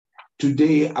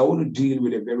Today, I want to deal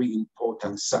with a very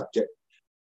important subject,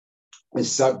 a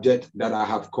subject that I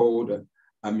have called,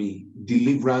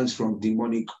 deliverance from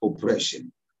demonic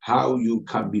oppression. How you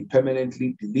can be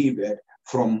permanently delivered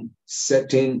from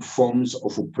certain forms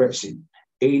of oppression,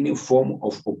 any form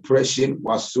of oppression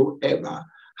whatsoever.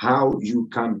 How you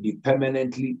can be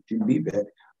permanently delivered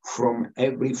from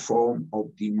every form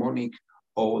of demonic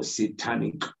or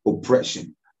satanic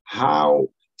oppression. How,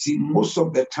 see, most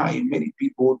of the time, many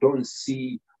people don't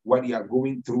see what they are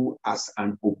going through as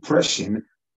an oppression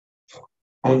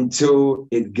until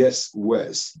it gets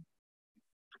worse.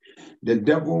 The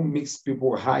devil makes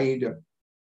people hide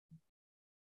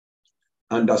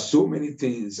under so many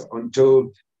things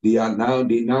until they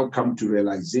now come to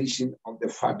realization of the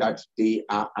fact that they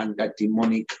are under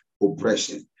demonic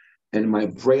oppression. And my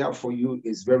prayer for you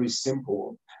is very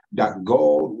simple, that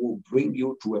God will bring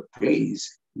you to a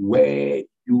place where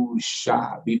you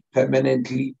shall be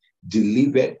permanently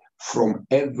delivered from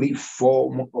every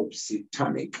form of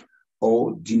satanic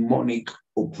or demonic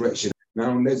oppression.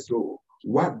 Now let's go.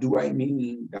 What do I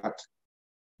mean that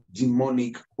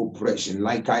demonic oppression?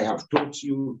 Like I have taught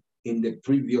you in the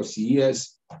previous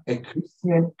years, a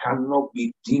Christian cannot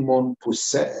be demon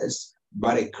possessed,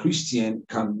 but a Christian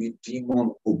can be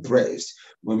demon oppressed.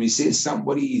 When we say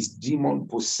somebody is demon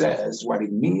possessed, what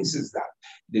it means is that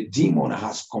the demon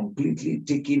has completely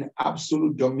taken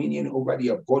absolute dominion over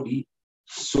their body,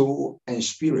 soul, and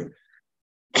spirit.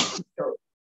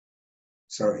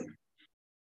 Sorry.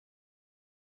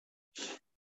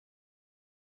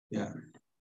 Yeah.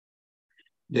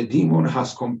 The demon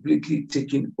has completely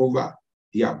taken over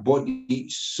their body,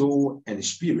 soul, and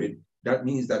spirit. That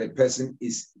means that a person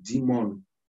is demon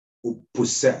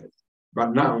possessed.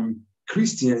 But now,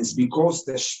 Christians, because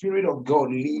the Spirit of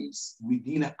God lives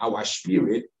within our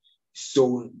spirit,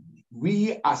 so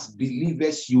we as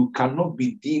believers, you cannot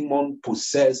be demon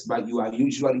possessed, but you are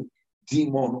usually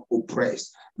demon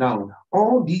oppressed. Now,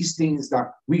 all these things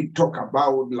that we talk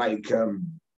about, like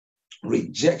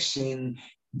rejection,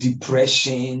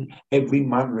 depression, every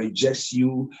man rejects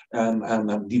you,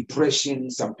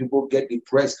 depression, some people get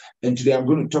depressed. And today I'm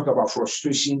going to talk about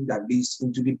frustration that leads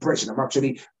into depression. I'm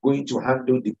actually going to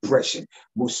handle depression.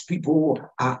 Most people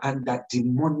are under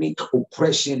demonic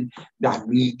oppression that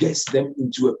gets them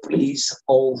into a place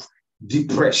of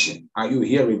depression. Are you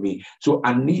hearing me? So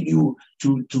I need you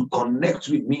to connect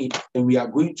with me, and we are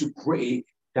going to pray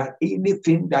that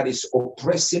anything that is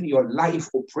oppressing your life,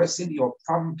 oppressing your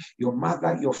family, your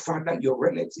mother, your father, your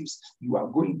relatives, you are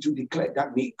going to declare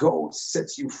that may God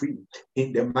set you free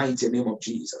in the mighty name of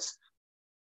Jesus.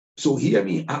 So hear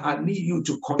me, I need you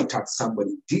to contact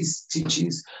somebody. These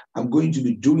teachings I'm going to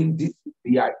be doing,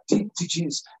 they are deep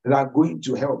teachings that are going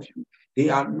to help you. They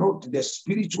are not the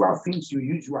spiritual things you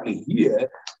usually hear,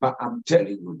 but I'm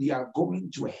telling you, they are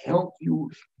going to help you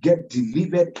get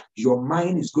delivered. Your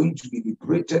mind is going to be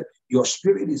liberated. Your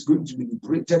spirit is going to be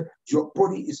liberated. Your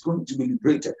body is going to be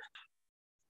liberated.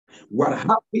 What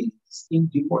happens in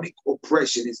demonic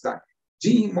oppression is that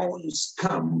demons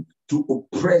come to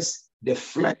oppress the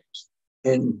flesh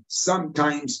and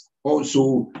sometimes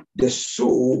also the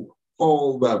soul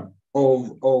of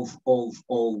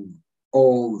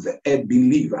a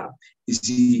believer. You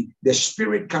see, the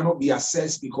spirit cannot be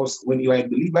assessed because when you are a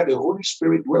believer, the Holy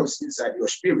Spirit dwells inside your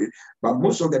spirit. But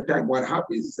most of the time, what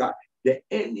happens is that the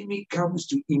enemy comes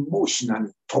to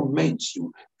emotionally torment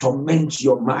you, torment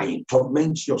your mind,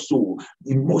 torment your soul,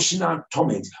 emotional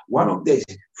torment. One of the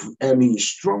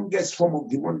strongest form of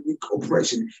demonic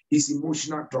oppression is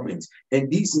emotional torment. And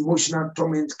these emotional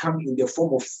torments come in the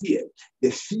form of fear,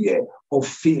 the fear of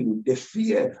failing, the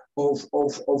fear of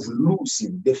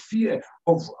losing, the fear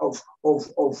of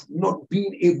not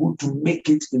being able to make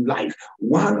it in life.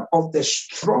 One of the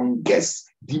strongest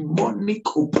demonic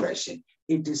oppression.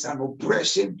 It is an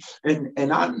oppression,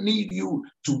 and I need you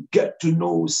to get to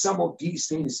know some of these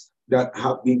things that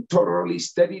have been thoroughly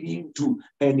studied into,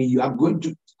 and I'm going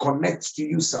to connect to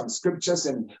you some scriptures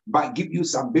and give you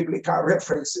some biblical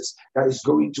references that is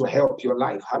going to help your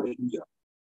life. Hallelujah.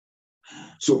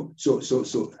 So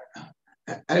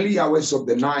early hours of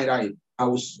the night, I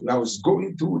was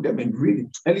going through them and reading.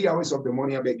 Early hours of the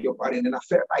morning, I beg your pardon, and I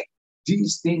felt like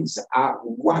these things are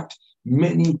what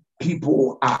many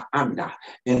people are under.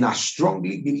 And I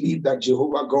strongly believe that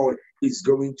Jehovah God is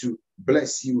going to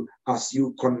bless you as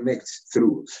you connect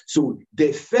through. So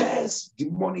the first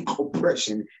demonic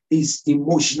oppression is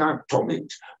emotional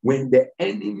torment. When the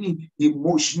enemy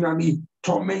emotionally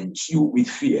torments you with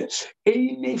fear,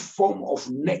 any form of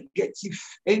negative,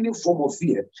 any form of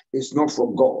fear is not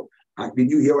from God. And did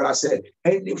you hear what I said?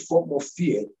 Any form of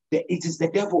fear it is the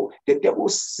devil. The devil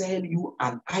sell you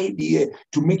an idea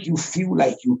to make you feel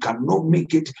like you cannot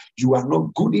make it, you are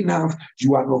not good enough,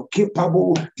 you are not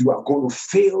capable, you are going to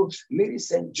fail.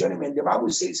 Ladies and gentlemen, the Bible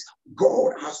says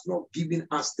God has not given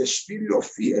us the spirit of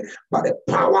fear, but the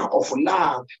power of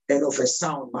love and of a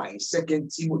sound mind. 2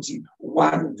 Timothy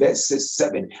 1 verses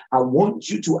 7. I want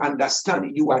you to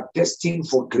understand you are destined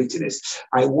for greatness.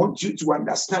 I want you to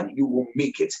understand you will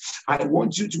make it. I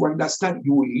want you to understand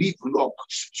you will live long.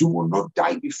 You will not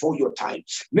die before your time.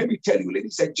 Let me tell you,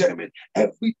 ladies and gentlemen,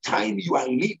 every time you are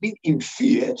living in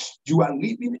fear, you are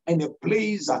living in a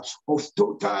place of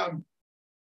total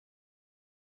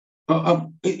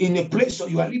in a place, or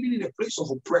you are living in a place of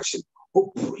oppression.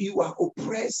 You are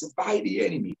oppressed by the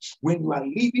enemy. When you are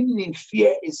living in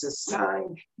fear, it's a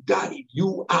sign that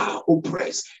you are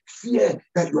oppressed. Fear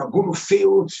that you are going to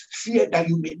fail, fear that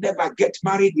you may never get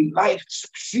married in life,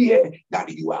 fear that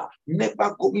you are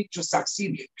never going to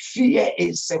succeed. Fear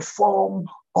is a form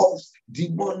of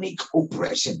demonic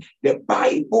oppression. The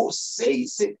Bible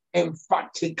says it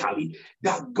emphatically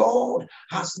that God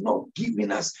has not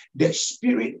given us the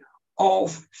spirit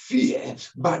of fear,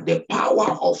 but the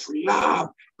power of love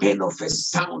and of a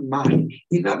sound mind.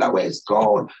 In other words,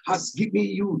 God has given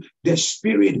you the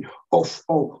spirit of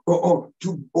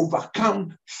to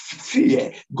overcome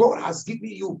fear. God has given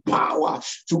you power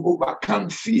to overcome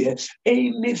fear.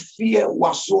 Any fear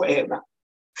whatsoever,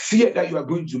 fear that you are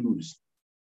going to lose,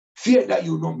 fear that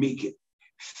you will not make it,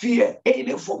 fear,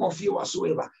 any form of fear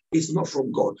whatsoever, is not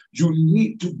from God. You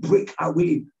need to break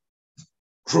away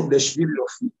from the spirit of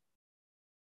fear.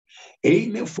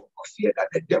 Any form of fear that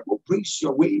the devil brings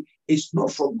your way is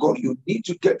not from God. You need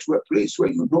to get to a place where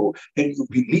you know and you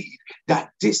believe that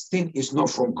this thing is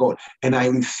not from God. And I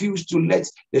refuse to let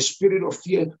the spirit of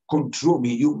fear control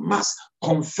me. You must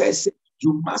confess it.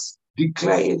 You must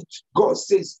declare it. God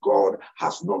says God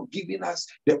has not given us,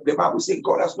 the Bible says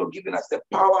God has not given us the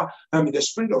power, the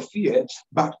spirit of fear,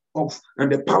 but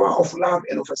the power of love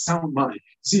and of a sound mind.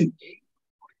 See,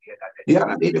 the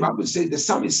other day, the Bible says, the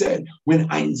psalmist said, when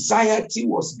anxiety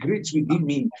was great within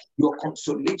me, your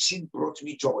consolation brought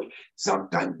me joy.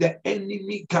 Sometimes the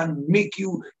enemy can make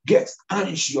you get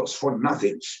anxious for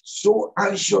nothing. So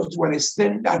anxious to an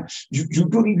extent that you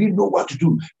don't even know what to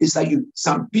do. It's like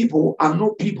some people are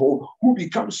not people who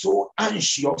become so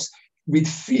anxious with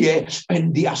fear,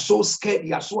 and they are so scared,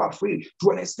 they are so afraid to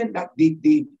an extent that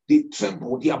they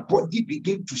tremble, their body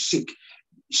begin to shake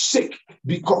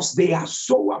because they are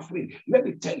so afraid. Let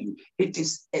me tell you, it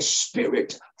is a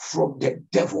spirit from the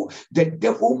devil. The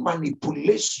devil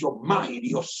manipulates your mind,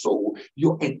 your soul,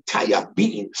 your entire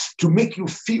being to make you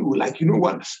feel like, you know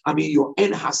what, your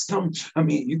end has come.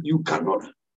 You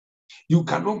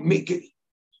cannot make it.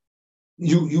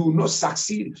 You will not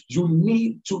succeed. You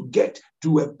need to get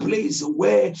to a place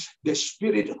where the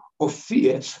spirit of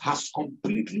fear has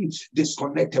completely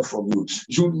disconnected from you.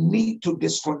 You need to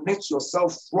disconnect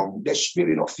yourself from the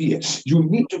spirit of fear. You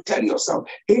need to tell yourself,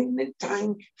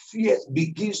 anytime fear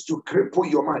begins to cripple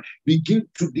your mind, begin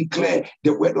to declare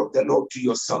the word of the Lord to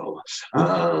yourself.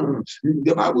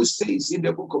 The Bible says in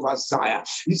the book of Isaiah,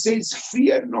 it says,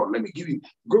 fear not. Let me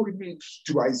go with me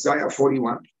to Isaiah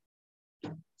 41.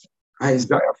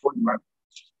 Isaiah 41.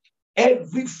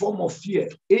 Every form of fear,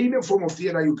 any form of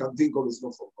fear that you can think of is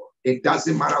not from God. It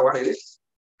doesn't matter what it is,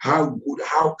 how good,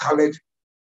 how colored.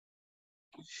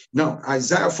 Now,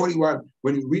 Isaiah 41,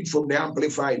 when you read from the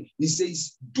Amplified, he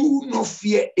says, do not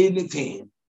fear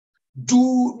anything.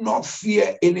 Do not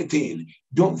fear anything.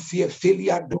 Don't fear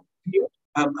failure. Don't fear.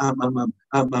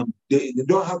 They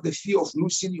don't have the fear of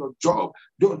losing your job.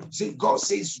 Don't say. God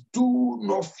says, do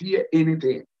not fear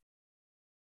anything.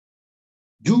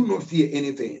 Do not fear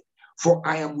anything, for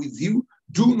I am with you.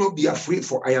 Do not be afraid,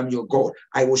 for I am your God.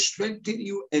 I will strengthen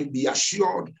you, and be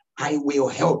assured I will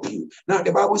help you. Now,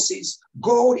 the Bible says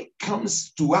God comes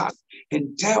to us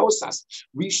and tells us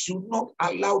we should not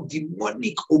allow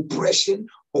demonic oppression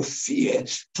of fear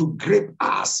to grip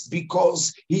us,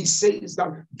 because he says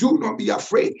that do not be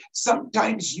afraid.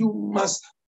 Sometimes you must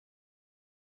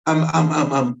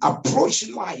approach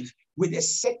life with a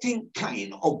certain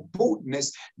kind of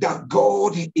boldness that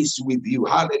God is with you.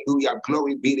 Hallelujah.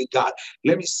 Glory be to God.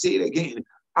 Let me say it again.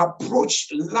 Approach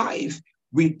life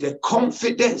with the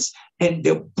confidence and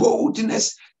the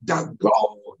boldness that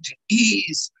God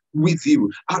is with you.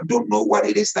 I don't know what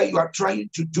it is that you are trying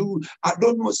to do. I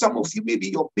don't know. Some of you, maybe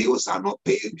your bills are not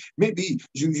paid. Maybe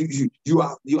you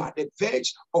are at the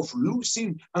verge of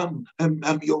losing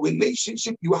your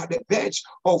relationship. You are at the verge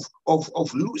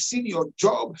of losing your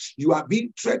job. You are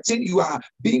being threatened. You are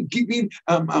being given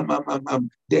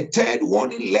The third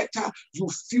warning letter, you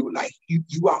feel like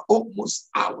you are almost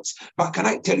out. But can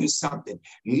I tell you something?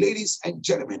 Ladies and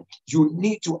gentlemen, you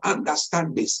need to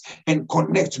understand this and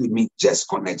connect with me. Just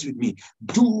connect with me.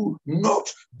 Do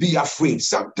not be afraid.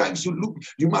 Sometimes you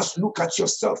must look at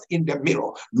yourself in the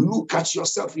mirror. Look at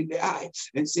yourself in the eye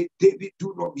and say, David,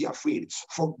 do not be afraid,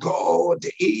 for God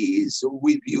is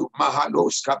with you.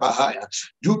 Mahalos Kabahaya.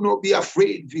 Do not be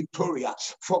afraid, Victoria,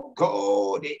 for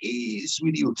God is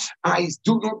with you.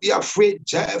 Do not be afraid,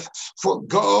 Jeff, for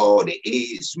God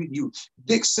is with you.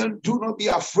 Dixon, do not be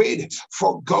afraid,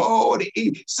 for God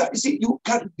is. So, see, you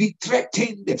can be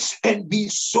threatened and be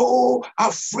so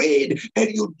afraid,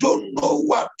 and you don't know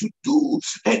what to do,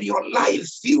 and your life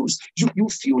feels, you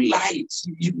feel light.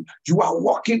 You are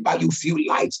walking, but you feel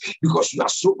light because you are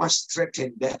so much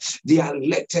threatened. There are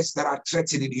letters that are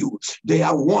threatening you. There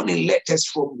are warning letters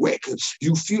from work.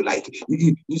 You feel like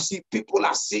you see people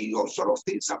are saying all sort of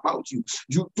things about you.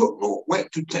 You don't know where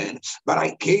to turn. But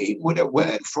I came with a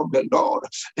word from the Lord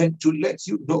and to let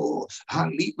you know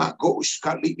that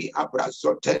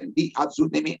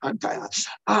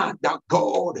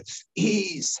God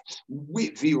is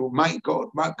with you. My God,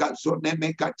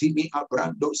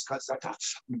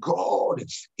 God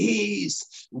is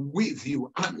with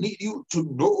you. I need you to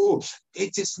know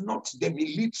it is not the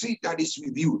military that is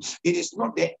with you. It is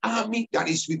not the army that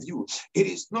is with you. It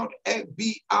is not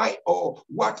FBI or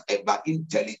whatever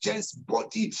intelligence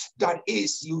body that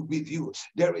is with you.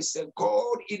 There is a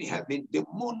God in heaven, the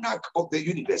monarch of the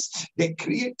universe, the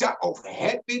creator of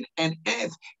heaven and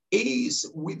earth is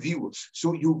with you.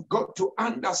 So you've got to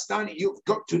understand, you've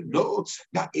got to know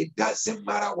that it doesn't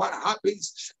matter what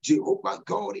happens, Jehovah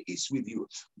God is with you.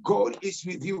 God is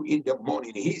with you in the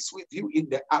morning. He's with you in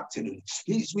the afternoon.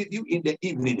 He's with you in the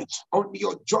evening. On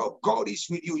your job, God is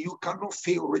with you. You cannot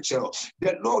fail, Rachel.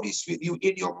 The Lord is with you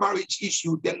in your marriage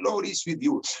issue. The Lord is with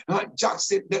you.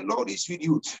 Jackson, the Lord is with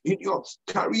you in your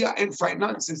career and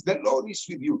finances. The Lord is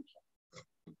with you.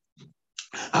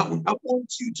 I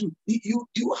want you to,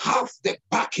 you have the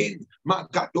backing,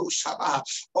 of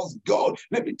God.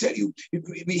 Let me tell you,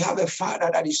 we have a Father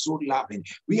that is so loving.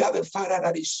 We have a Father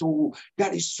that is so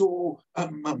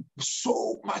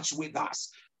much with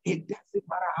us. It doesn't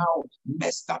matter how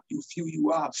messed up you feel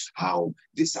you are, how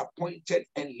disappointed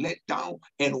and let down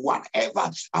and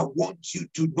whatever. I want you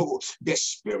to know the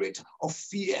spirit of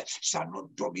fear shall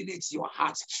not dominate your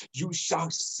heart. You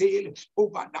shall sail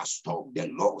over that storm.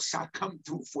 The Lord shall come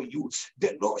through for you.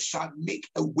 The Lord shall make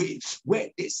a way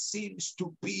where there seems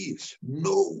to be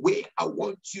no way. I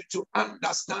want you to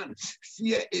understand,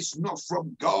 fear is not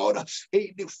from God.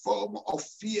 Any form of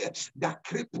fear that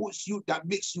cripples you, that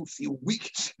makes you feel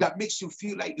weak, that makes you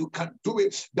feel like you can't do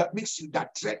it, that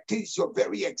threatens your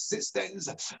very existence,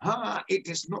 it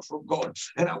is not from God.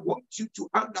 And I want you to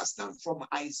understand from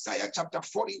Isaiah chapter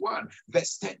 41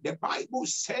 verse 10, the Bible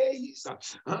says,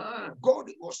 God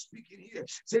was speaking here,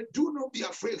 said, do not be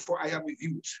afraid, for I am with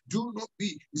you.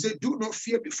 He said, do not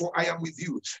fear, before I am with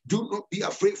you. Do not be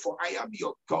afraid, for I am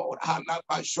your God. I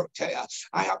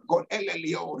have got El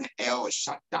Elyon, El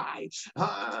Shaddai,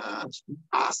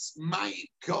 as my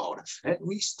God. And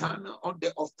we stand on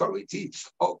the authority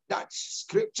of that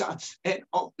scripture and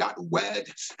of that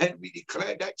word, and we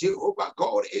declare that Jehovah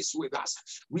God is with us.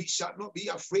 We shall not be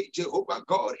afraid. Jehovah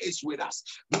God is with us.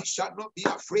 We shall not be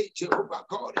afraid. Jehovah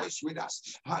God is with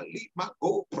us.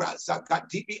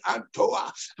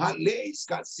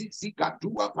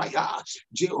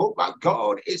 Jehovah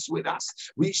God is with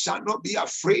us. We shall not be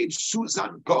afraid.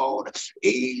 Susan, God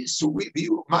is with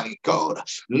you, my God.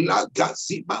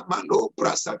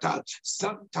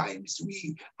 Sometimes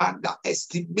we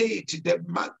underestimate the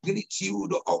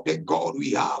magnitude of the God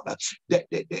we have,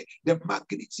 the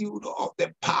magnitude of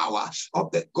the power of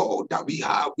the God that we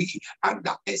have. We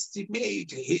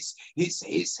underestimate his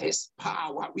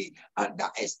power. We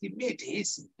underestimate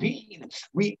his being.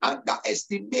 We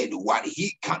underestimate what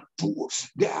he can do.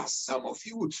 There are some of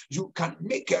you, you can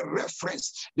make a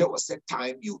reference. There was a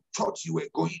time you thought you were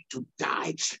going to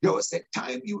die. There was a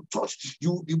time you thought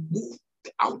you would be moved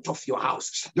out of your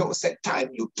house. There was a time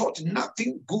you thought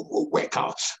nothing good will work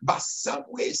out, but some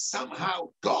way, somehow,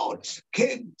 God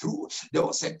came through. There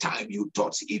was a time you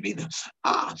thought even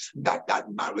that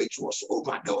marriage was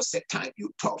over. There was a time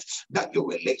you thought that your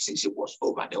relationship was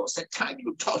over. There was a time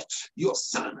you thought your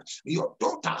son, your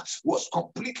daughter was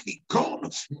completely gone.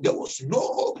 There was no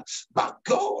hope, but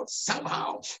God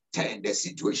somehow turned the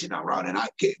situation around, and I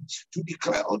came to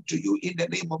declare unto you in the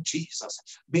name of Jesus,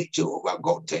 may Jehovah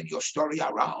God turn your story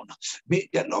story around. May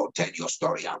the Lord turn your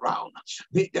story around.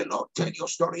 May the Lord turn your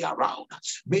story around.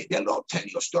 May the Lord turn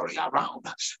your story around.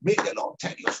 May the Lord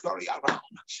turn your story around.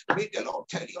 May the Lord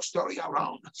turn your story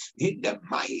around. In the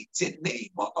mighty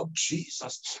name of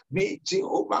Jesus. May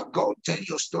Jehovah God turn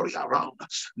your story around.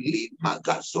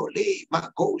 Limagazole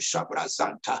Magosha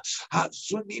Brazanta.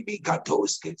 Hazuni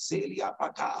Migatoske Celia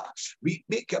Pata. We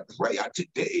make a prayer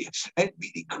today and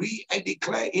we decree and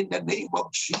declare in the name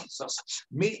of Jesus.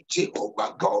 May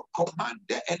Jehovah God command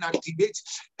and activate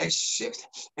a shift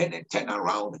and a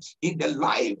turnaround in the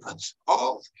life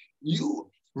of you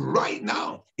right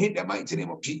now in the mighty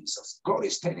name of Jesus. God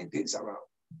is turning things around.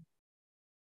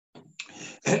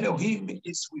 Elohim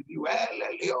is with you. El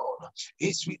Elyon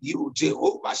is with you.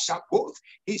 Jehovah Shabbath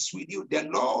is with you. The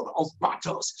Lord of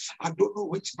battles. I don't know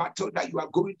which battle that you are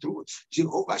going through.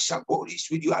 Jehovah Shabbath is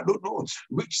with you. I don't know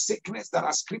which sickness that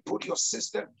has crippled your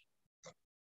system.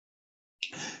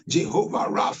 Jehovah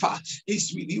Rapha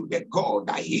is with you, the God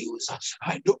that heals.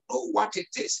 I don't know what it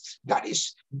is that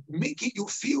is making you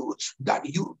feel that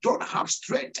you don't have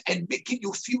strength and making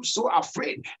you feel so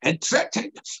afraid and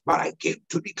threatened. But I came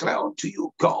to declare unto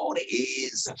you, God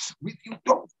is with you.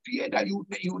 Don't fear that you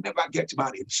never get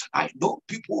married. I know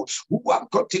people who have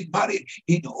gotten married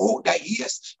in older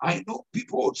years. I know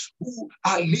people who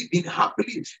are living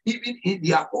happily even in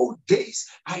their old days.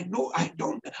 I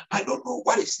don't know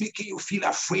what is making you feel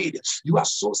afraid. You are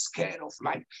so scared of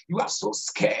life. You are so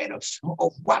scared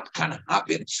of what can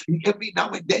happen. Every now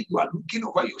and then you are looking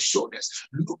over your shoulders,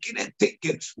 looking and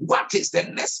thinking, what is the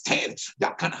next thing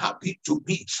that can happen to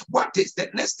me? What is the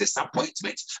next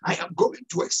disappointment I am going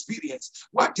to experience?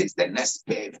 What is the next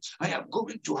pain I am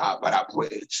going to have? But I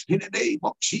pray in the name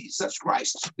of Jesus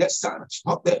Christ, the Son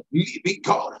of the living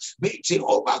God, may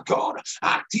Jehovah God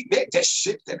activate a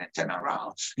shift and a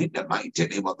turnaround in the mighty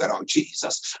name of the Lord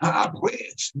Jesus. I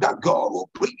pray that God will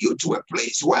bring you to a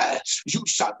place where you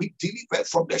shall be delivered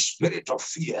from the spirit of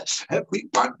fear.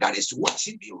 Everyone that is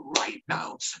watching me right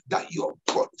now, that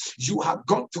you have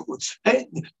gone through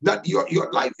and that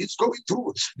your life is going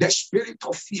through the spirit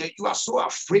of fear. You are so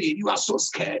afraid, you are so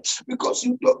scared because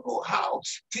you don't know how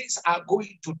things are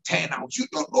going to turn out. You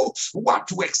don't know what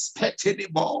to expect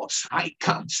anymore. I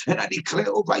come and I declare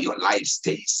over your life,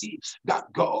 Stacy, that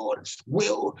God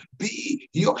will be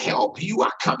your help. You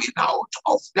are coming out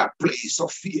of that place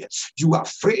of fear. You are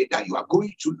afraid that you are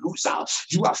going to lose out.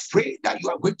 You are afraid that you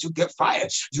are going to get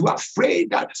fired. You are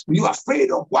afraid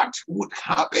of what would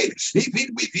happen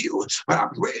even with you. But I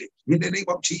pray in the name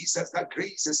of Jesus that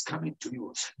grace is coming to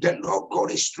you. The Lord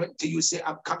God is strengthening you. Say,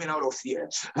 I'm coming out of fear.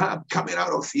 I'm coming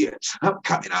out of fear. I'm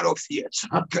coming out of fear.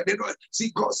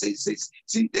 See, God says,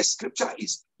 see, the scripture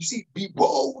is, you see, be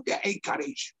bold and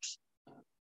courageous.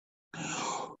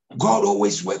 God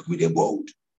always works with the bold.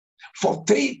 For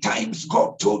 3 times,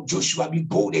 God told Joshua, be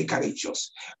bold and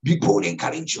courageous. Be bold and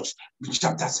courageous.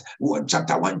 Chapter 1,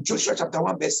 Joshua chapter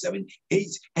 1, verse 7, 8,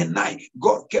 and 9.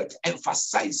 God kept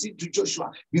emphasizing to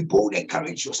Joshua, be bold and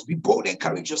courageous. Be bold and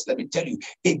courageous. Let me tell you,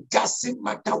 it doesn't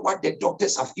matter what the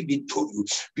doctors have even told you.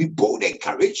 Be bold and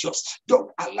courageous.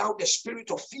 Don't allow the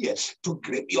spirit of fear to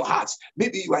grip your heart.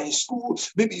 Maybe you are in school.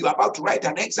 Maybe you are about to write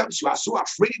an exam. You are so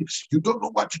afraid. You don't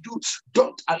know what to do.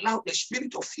 Don't allow the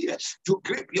spirit of fear to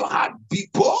grip your heart. Be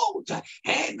bold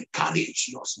and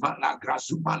courageous.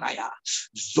 Malagrazumalaya.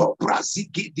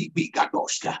 Zobrazigidi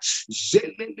bigadoska.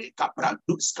 Zelele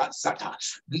kabranduska zata.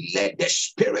 Let the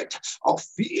spirit of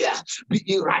fear be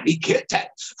eradicated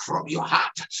from your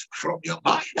heart, from your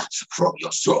mind, from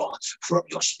your soul, from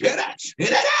your spirit. In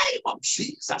the name of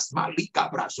Jesus, Malika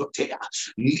Brazotea.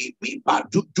 Libi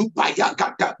Badudu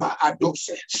Bayagadaba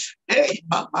Adose. Hey,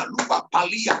 Mamaluba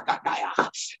Palia Gadaya.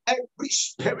 Every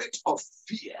spirit of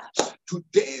fear,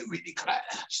 today we declare,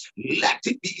 let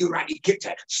it be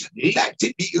eradicated. Let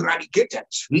it be eradicated.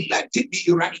 Let it be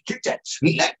eradicated.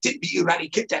 Let it be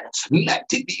eradicated. Let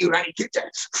it be eradicated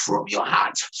from your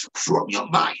heart, from your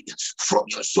mind, from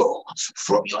your soul,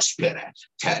 from your spirit.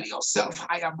 Tell yourself,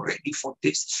 I am ready for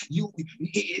this.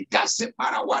 It doesn't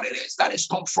matter what it is that is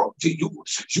confronting you.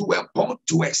 You were born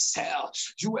to excel.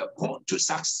 You were born to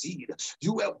succeed.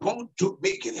 You were born to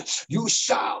make it. You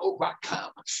shall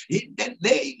overcome. In the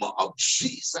name of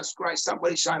Jesus Christ,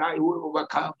 somebody shout, I will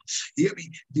overcome. Hear me.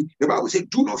 The Bible says,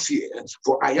 do not fear,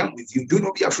 for I am with you. Do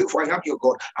not be afraid, for I am your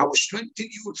God. I will strengthen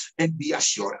you and be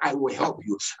assured I will help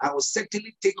you. I will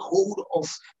certainly take hold of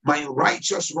my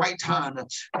righteous right hand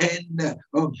and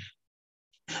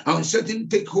I will certainly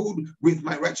take hold with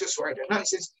my righteous right hand. Now it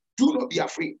says, do not be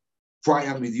afraid, for I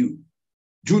am with you.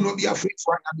 Do not be afraid,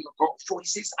 for I am your God. For he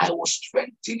says, I will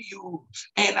strengthen you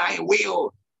and I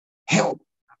will help.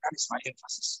 That is my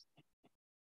emphasis.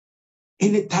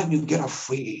 Anytime you get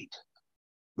afraid,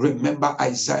 remember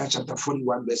Isaiah chapter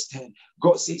 41, verse 10.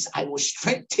 God says, I will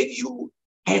strengthen you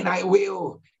and I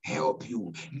will help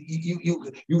you.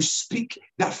 You speak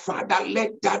that, Father,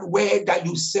 let that word that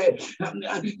you said.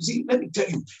 See, let me tell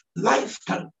you, life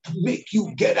can make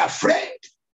you get afraid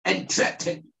and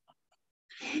threatened.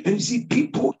 And you see,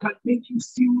 people can make you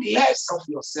feel less of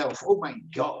yourself. Oh my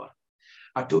God.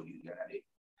 I told you the other day,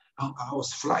 I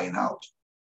was flying out.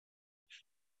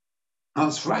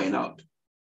 And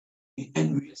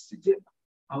we were sitting.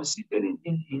 I was sitting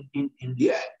in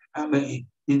the air. I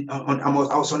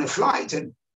was on a flight,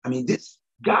 and this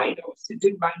guy that was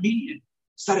sitting by me and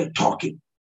started talking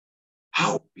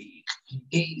how big he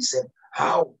is and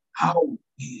how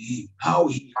he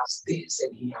has this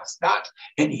and he has that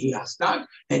and he has that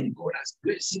and God has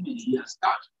blessed him and he has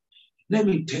that. Let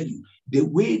me tell you, the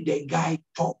way the guy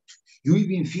talked, you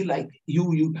even feel like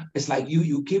it's like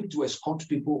you came to escort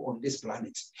people on this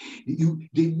planet.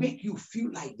 They make you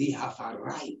feel like they have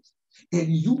arrived, and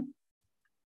you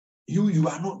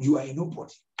are not. You are a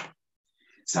nobody.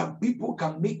 Some people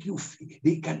can make you feel,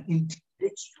 they can intimidate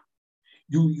you.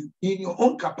 You in your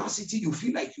own capacity, you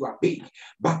feel like you are big,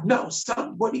 but now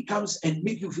somebody comes and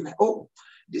make you feel like, oh,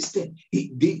 this thing,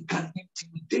 they can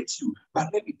intimidate you. But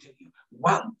let me tell you,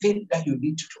 one thing that you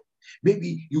need to do.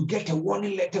 Maybe you get a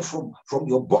warning letter from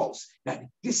your boss that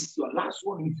this is your last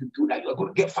warning. If you do that, you're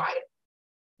going to get fired.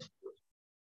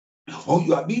 Or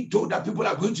you are being told that people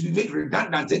are going to be made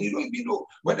redundant, and you don't even know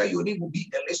whether your name will be in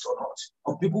the list or not.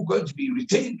 Or people going to be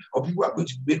retained, or people are going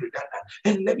to be made redundant.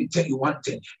 And let me tell you one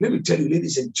thing. Let me tell you,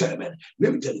 ladies and gentlemen,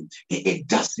 let me tell you, it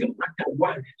doesn't matter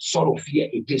what sort of fear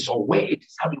it is or where it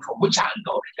is coming from, which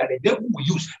angle that the devil will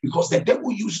use, because the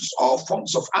devil uses all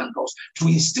forms of angles to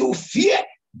instill fear,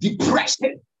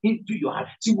 depression into your heart.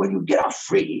 See, when you get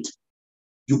afraid,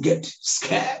 you get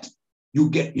scared, you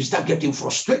start getting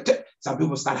frustrated. Some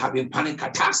people start having panic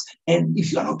attacks, and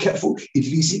if you are not careful, it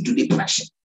leads into depression.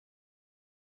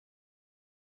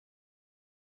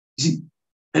 See,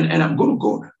 and I'm going to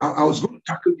go. I was going to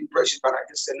tackle depression, but I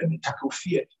just said, let me tackle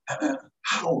fear.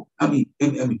 How?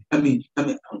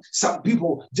 Some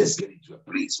people just get into a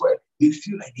place where they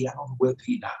feel like they are not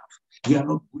worthy enough. They are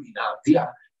not good enough.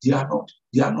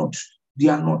 They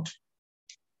are not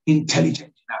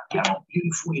intelligent enough. They are not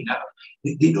beautiful enough.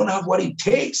 They don't have what it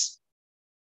takes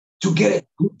to get a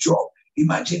good job.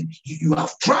 Imagine you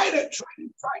have tried,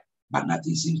 but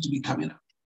nothing seems to be coming up.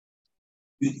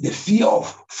 The fear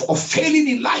of failing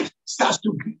in life starts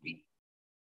to grip you.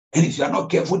 And if you are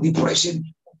not careful, depression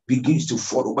begins to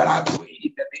follow. But I pray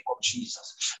in the name of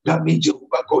Jesus that may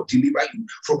Jehovah God deliver you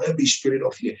from every spirit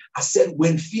of fear. I said,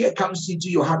 when fear comes into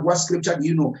your heart, what scripture do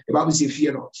you know? The Bible says,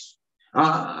 fear not.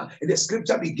 And the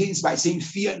scripture begins by saying,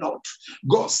 fear not.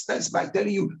 God starts by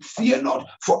telling you, fear not,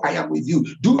 for I am with you.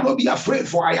 Do not be afraid,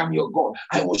 for I am your God.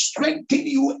 I will strengthen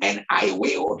you and I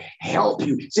will help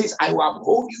you. It says, I will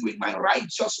uphold you with my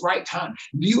righteous right hand.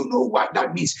 Do you know what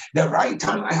that means? The right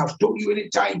hand, I have told you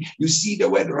anytime you see the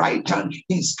word right hand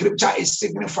in scripture, it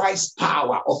signifies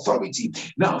power, authority.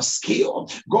 Now, skill.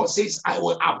 God says, I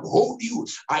will uphold you.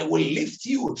 I will lift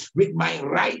you with my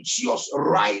righteous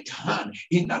right hand.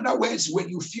 In other words, when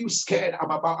you feel scared,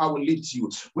 I will lift you.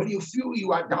 When you feel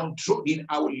you are downtrodden,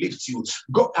 I will lift you.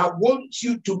 God, I want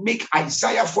you to make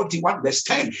Isaiah 41 verse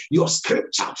 10 your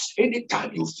scripture.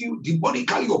 Anytime you feel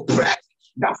demonically oppressed,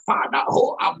 that Father,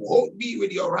 uphold me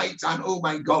with your right hand. Oh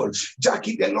my God.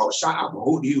 Jackie, the Lord shall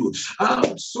uphold you.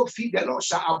 Sophie, the Lord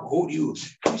shall uphold you.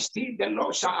 Christine, the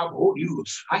Lord shall uphold you.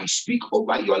 I speak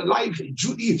over your life,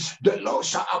 Judy, the Lord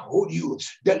shall uphold you.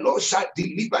 The Lord shall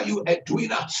deliver you,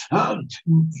 Edwina.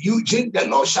 Eugene, the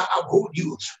Lord shall uphold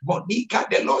you. Monica,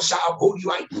 the Lord shall uphold you.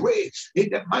 I pray in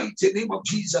the mighty name of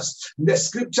Jesus. The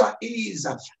scripture is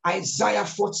Isaiah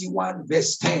 41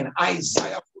 verse 10.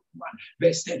 Isaiah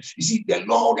verse 10. You see, the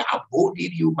Lord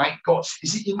upholding you, my God. You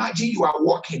see, imagine you are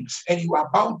walking and you are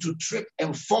bound to trip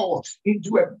and fall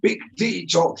into a big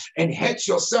ditch and hurt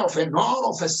yourself, and all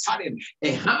of a sudden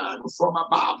a hand from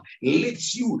above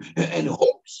lifts you and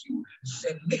holds you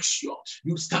and makes sure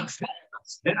you stand firm.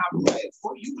 And I pray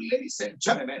for you, ladies and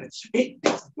gentlemen,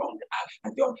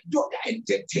 don't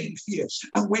entertain fear.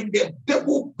 And when the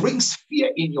devil brings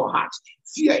fear in your heart,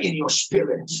 fear in your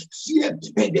spirit, fear and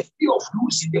the fear of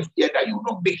losing, the fear that you will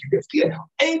not make, the fear,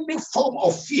 any form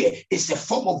of fear is a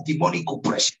form of demonic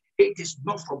oppression. it is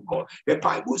not from God. The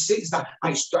Bible says that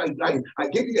I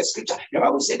gave you the scripture. The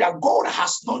Bible said that God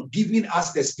has not given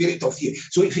us the spirit of fear.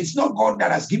 So if it's not God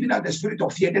that has given us the spirit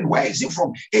of fear, then where is it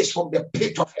from? It's from the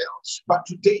pit of hell. But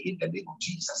today, in the name of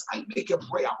Jesus, I make a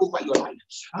prayer over your life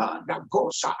that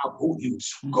God shall uphold you.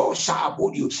 God shall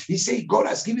uphold you. He said God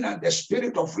has given us the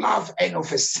spirit of love and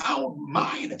of a sound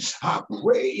mind. I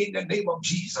pray in the name of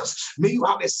Jesus. May you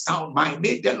have a sound mind.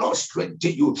 May the Lord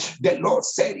strengthen you. The Lord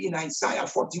said in Isaiah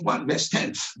 41 verse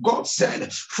 10, God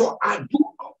said, for I do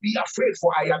not be afraid,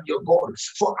 for I am your God.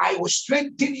 For I will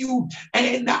strengthen you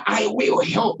and I will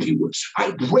help you.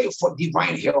 I pray for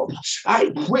divine help.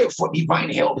 I pray for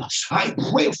divine help. I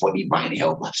pray for divine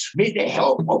help. May the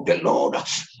help of the Lord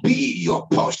be your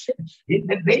portion. In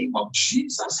the name of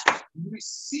Jesus,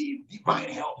 receive divine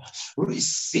help.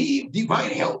 Receive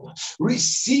divine help.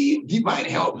 Receive divine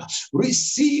help.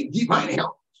 Receive divine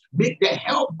help. May the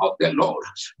help of the Lord,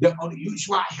 the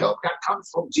unusual help that comes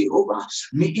from Jehovah,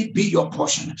 may it be your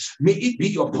portion. May it be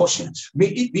your portion. May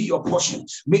it be your portion.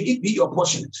 May it be your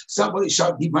portion. Somebody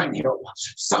shout divine help.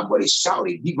 Somebody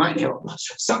shouted divine help.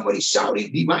 Somebody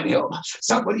shouted divine help.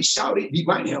 Somebody shouted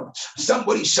divine help.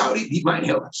 Somebody shouted divine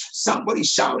help. Somebody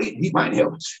shouted divine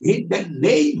help. In the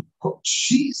name of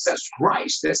Jesus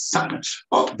Christ, the Son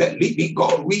of the living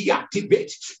God, we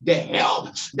activate the help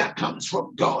that comes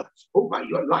from God over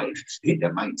your life in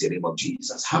the mighty name of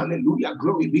Jesus. Hallelujah.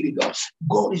 Glory be to God.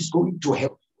 God is going to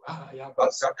help.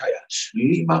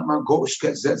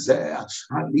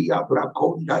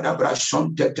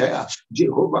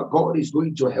 Jehovah God is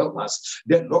going to help us.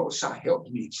 The Lord shall help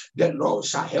me. The Lord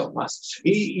shall help us.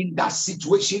 In that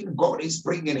situation, God is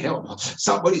bringing help.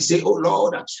 Somebody say, oh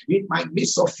Lord, in my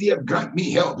midst of fear, grant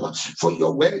me help. For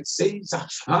your word says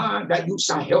that you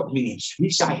shall help me. He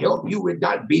shall help you with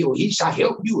that bill. He shall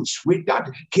help you with that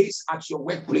case at your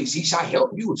workplace. He shall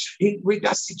help you with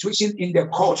that situation in the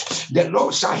court. The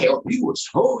Lord shall help you.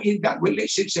 Oh, in that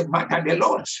relationship matter, the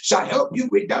Lord shall help you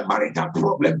with that marital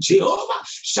problem. Jehovah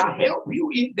shall help you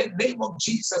in the name of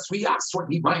Jesus. We ask for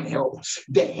divine help.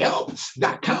 The help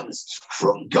that comes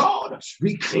from God.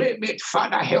 We claim it.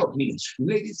 Father, help me.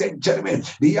 Ladies and gentlemen,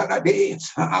 the other day,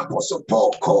 Apostle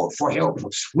Paul called for help.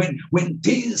 When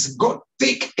things got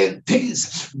thick and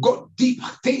things got deep,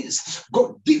 things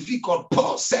got difficult,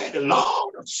 Paul said,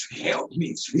 Lord, help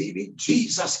me. Even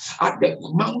Jesus at the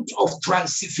Mount of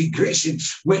Transfiguration,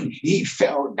 when he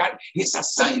felt that his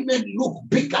assignment looked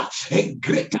bigger and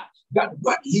greater than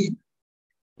what he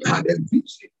had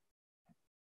envisioned,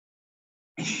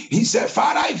 he said,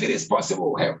 Father, if it is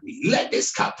possible, help me. Let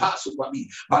this cup pass over me,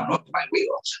 but not my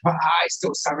will. But I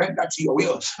still surrender to your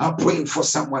will. I'm praying for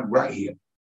someone right here.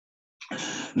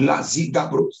 Laziga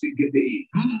brosigede,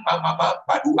 mama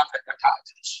badua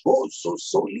also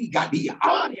soligadi.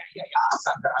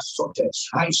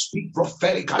 I speak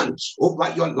prophetically over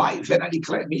your life and I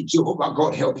declare, may Jehovah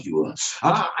God help you.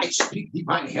 I speak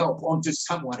divine help unto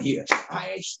someone here.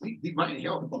 I speak divine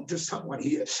help unto someone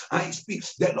here. I speak.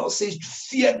 The Lord says,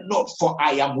 fear not, for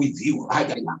I am with you.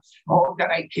 All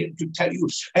that I came to tell you,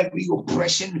 every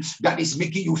oppression that is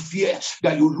making you fear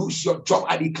that you lose your job,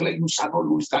 I declare you shall not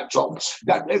lose that job.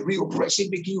 That every oppression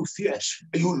making you fear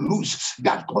you lose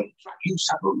that contract, you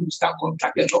shall not lose that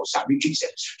contract. The Lord shall release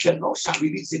it. The Lord shall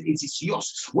release it. It is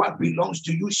yours. What belongs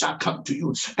to you shall come to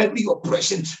you. Every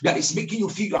oppression that is making you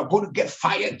feel you are going to get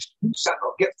fired, you shall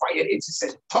not get fired. It is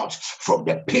a thought from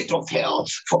the pit of hell.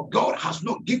 For God has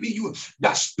not given you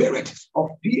that spirit of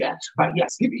fear, but he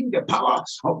has given you the power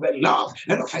of the love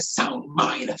and of a sound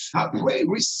mind. I pray,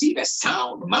 receive a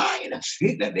sound mind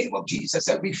in the name of Jesus.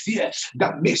 Every fear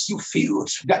that makes you feel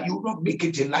that you will not make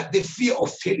it in life, the fear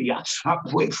of failure, I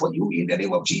pray for you in the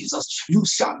name of Jesus. You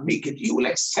shall make it. You will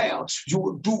excel. You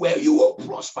will do well. You will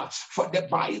prosper. For the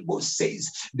Bible says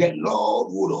the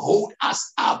Lord will hold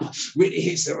us up with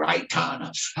his right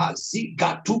hand. Father,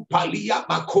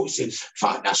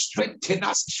 strengthen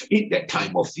us in the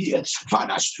time of fear.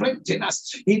 Father, strengthen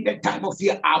us in the time of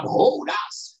fear. Uphold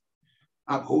us.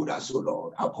 Uphold us, O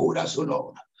Lord. Uphold us, O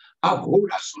Lord. Uphold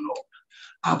us, O Lord.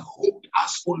 Uphold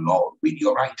us, O Lord, with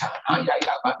your right hand.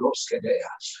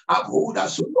 Uphold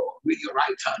us, O Lord, with your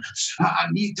right hand.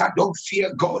 Anita, don't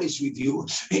fear. God is with you.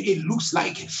 It looks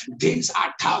like things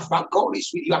are tough, but God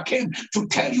is with you. I came to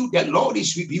tell you the Lord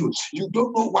is with you. You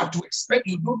don't know what to expect.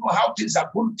 You don't know how things are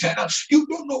going to turn out. You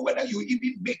don't know whether you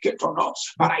even make it or not.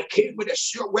 But I came with a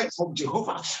sure word from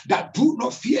Jehovah that do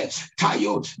not fear.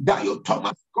 Dio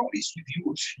Thomas, God is with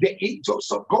you. The angels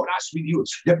of God are with you.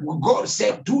 God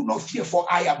said, do not fear, for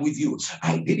I am with you.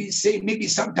 I didn't say maybe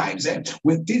sometimes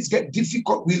when things get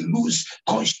difficult, we lose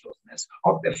consciousness consciousness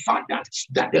of the fact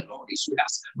that the Lord is with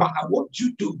us. But I want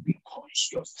you to be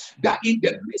conscious that in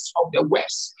the midst of the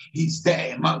West, He's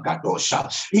there.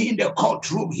 Mangadosha. In the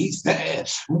courtroom, He's there.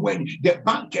 When the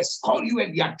bankers call you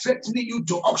and they are threatening you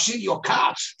to auction your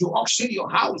car, to auction your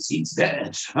house, He's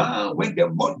there. When the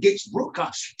mortgage broker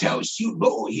tells you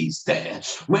no, He's there.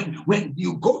 When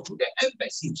you go to the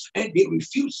embassy and they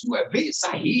refuse you a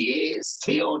visa, He is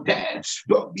still there.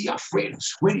 Don't be afraid.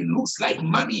 When it looks like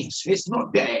money is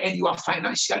not there and you are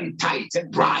financially tight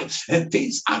and dry and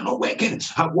things are not working,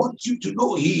 I want you to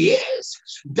know He is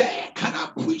there. Can I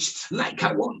preach like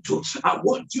I want to? I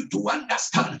want you to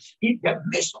understand, in the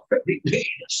midst of every pain,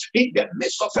 in the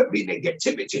midst of every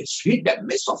negativity, in the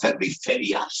midst of every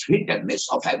failure, in the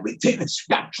midst of everything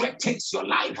that threatens your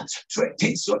life,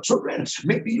 threatens your children.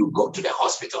 Maybe you go to the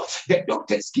hospital, the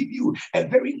doctors give you a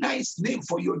very nice name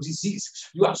for your disease.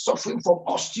 You are suffering from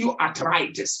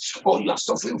osteoarthritis, or you are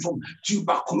suffering from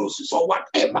tuberculosis, or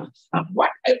whatever, and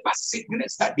whatever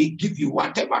sickness that they give you,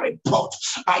 whatever report,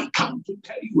 I come to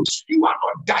tell you, you are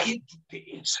not dying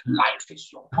today. Life is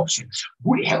your portion.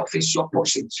 Good health is your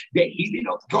portion. The healing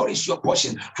of God is your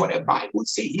portion. For the Bible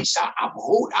says He shall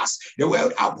uphold us. The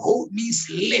word uphold means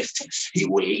lift. He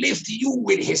will lift you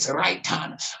with His right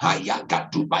hand.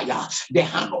 The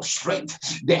hand of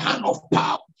strength, the hand of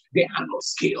power, the hand of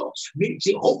skill. May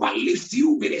Jehovah lift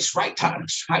you with His right hand.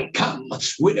 I come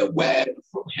with a word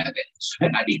from heaven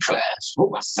and I declare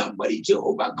over somebody,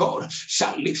 Jehovah God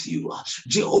shall lift you.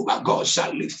 Jehovah God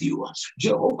shall lift you.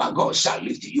 Jehovah God shall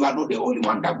lift you. You are not the only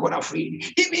one that got afraid.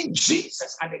 Even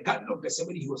Jesus at the Garden of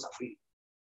Gethsemane, He was afraid.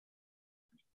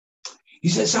 He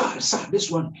says, sir,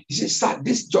 this one. He says, sir,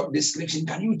 this job description,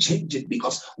 can you change it?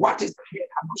 Because what is ahead,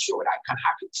 I'm not sure whether I can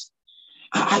have it.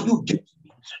 Are you getting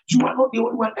me? You are not the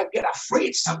only one that get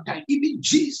afraid sometimes. Even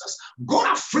Jesus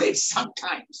got afraid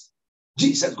sometimes.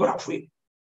 Jesus got afraid.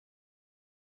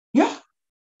 Yeah,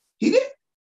 He did.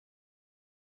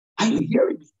 Are you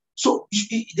hearing me? So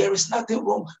there is nothing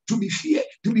wrong to be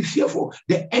fearful.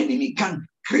 The enemy can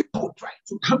cripple, try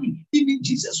to come in. Even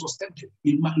Jesus was tempted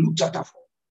in Luke chapter 4.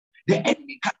 The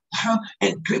enemy can come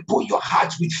and cripple your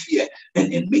heart with fear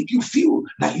and make you feel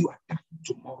like you are dying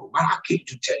tomorrow. But I came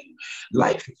to tell you,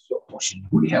 life is your portion.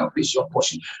 Good health is your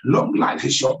portion. Long life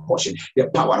is your portion. The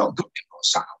power of God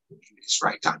is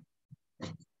right hand.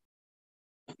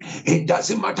 It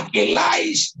doesn't matter.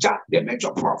 Elijah, the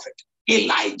major prophet.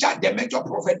 Elijah, the major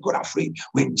prophet, got afraid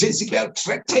when Jezebel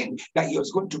threatened that he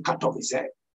was going to cut off his head.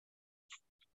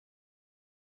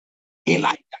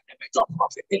 Elijah, the major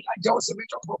prophet. Elijah was a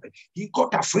major prophet. He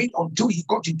got afraid until he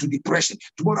got into depression.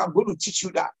 Tomorrow I'm going to teach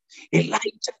you that.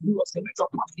 Elijah, he was the major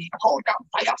prophet. He called down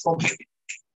fire from heaven.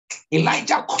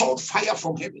 Elijah called fire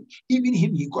from heaven. Even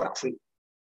him, he got afraid.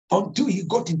 Until he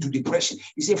got into depression.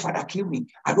 He said, Father, kill me.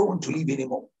 I don't want to live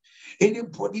anymore.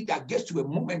 Anybody that gets to a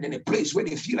moment and a place where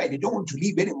they feel like they don't want to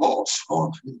live anymore,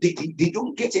 or they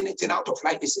don't get anything out of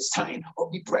life, it's a sign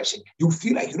of depression. You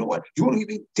feel like, you know what, you won't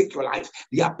even take your life.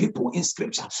 There are people in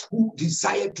scripture who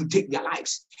desire to take their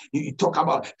lives. You talk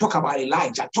about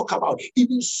Elijah, talk about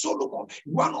even Solomon,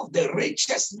 one of the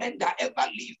richest men that ever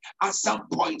lived. At some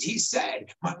point he said,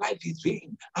 my life is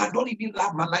vain. I don't even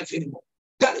love my life anymore.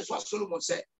 That is what Solomon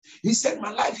said. He said,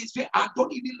 my life is vain. I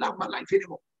don't even love my life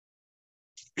anymore.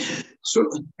 So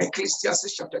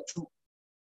Ecclesiastes chapter 2.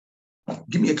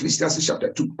 Give me Ecclesiastes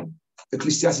chapter 2.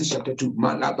 Ecclesiastes chapter 2.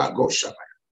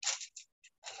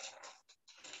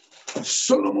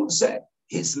 Solomon said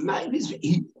his life is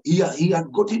he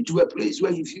had gotten to a place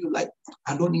where he feels like,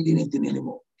 I don't need anything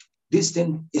anymore. This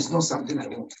thing is not something I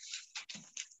want.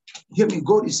 Hear me,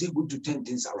 God is able to turn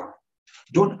things around.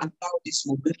 Don't allow this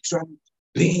momentary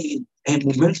pain and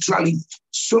momentarily.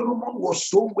 Solomon was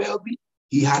so wealthy,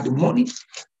 he had money.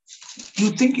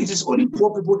 You think it is only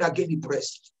poor people that get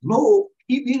depressed? No,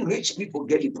 even rich people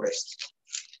get depressed.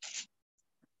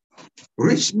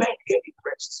 Rich men get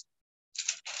depressed.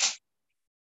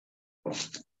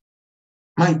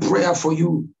 My prayer for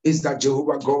you is that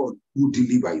Jehovah God will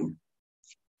deliver you.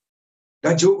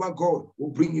 That Jehovah God will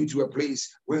bring you to a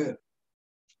place where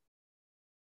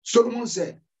Solomon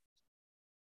said,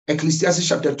 Ecclesiastes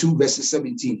chapter 2, verse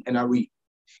 17, and I read.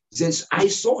 It says, I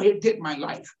so hated my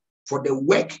life, for the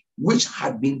work which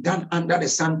had been done under the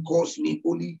sun caused me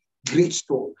only great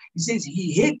sorrow. He says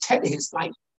he hated his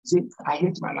life. He said, I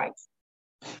hate my life.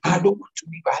 I don't want to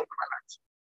live ahead of my life.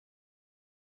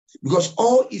 Because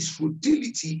all his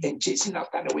futility and chasing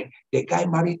after the wind, the guy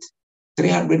married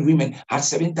 300 women, had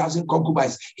 7,000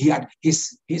 concubines. He had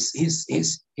his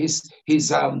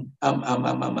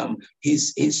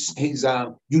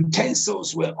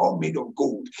utensils were all made of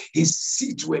gold. His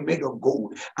seats were made of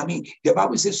gold. I mean, the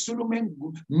Bible says Solomon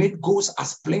made gold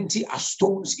as plenty as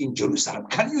stones in Jerusalem.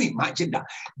 Can you imagine that?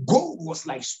 Gold was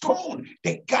like stone.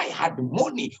 The guy had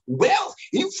money, wealth,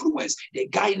 influence. The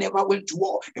guy never went to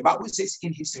war. The Bible says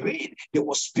in his reign, there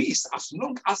was peace as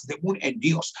long as the moon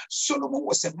endures. Solomon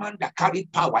was a man that carried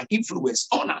power, influence,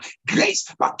 honor, grace.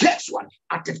 But guess what?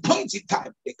 At a point in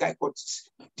time, the guy got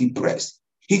depressed.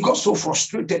 He got so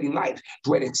frustrated in life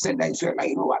to an extent that he felt like,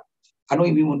 you know what? I don't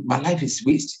even want, my life is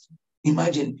wasted.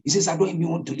 Imagine, he says, I don't even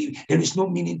want to live. There is no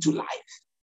meaning to life.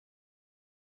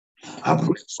 I pray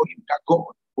for you that God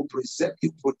will preserve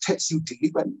you, protect you,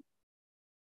 deliver you.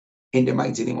 In the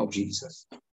mighty name of Jesus.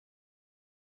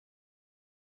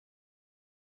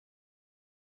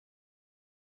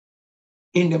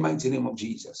 In the mighty name of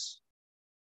Jesus.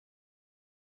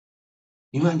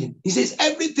 Imagine, he says,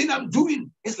 everything I'm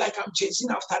doing is like I'm chasing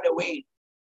after the wind.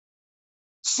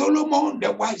 Solomon,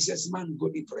 the wisest man,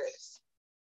 got depressed.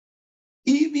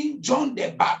 Even John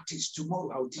the Baptist,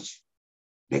 tomorrow I'll teach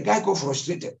you. The guy got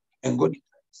frustrated and got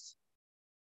depressed.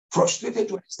 Frustrated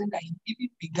to an extent that he even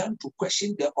began to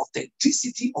question the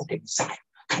authenticity of the Messiah.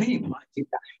 Can you imagine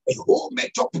that? A whole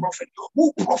major prophet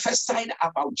who prophesied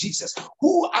about Jesus,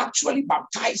 who actually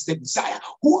baptized the Messiah,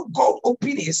 who God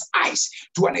opened his eyes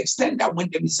to an extent that when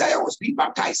the Messiah was being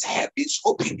baptized, heavens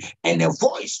opened and a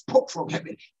voice spoke from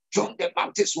heaven. John the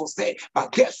Baptist was there.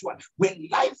 But guess what? When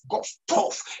life got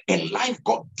tough and life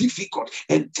got difficult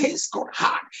and things got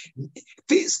hard,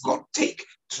 things got thick.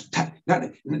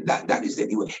 That is the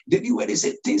new way. The new way they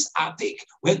say things are thick.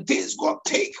 When things got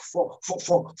thick for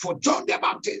John the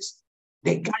Baptist,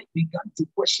 the guy began to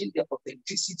question the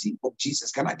authenticity of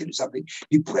Jesus. Can I tell you something?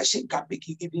 Depression can make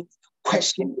you even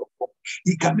question your hope.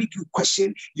 It can make you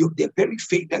question the very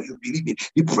faith that you believe in.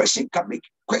 Depression can make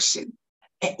you question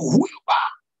who you are.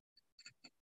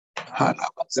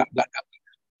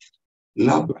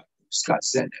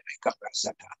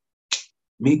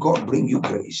 May God bring you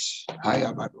grace.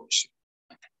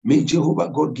 May Jehovah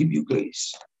God give you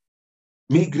grace.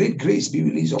 May great grace be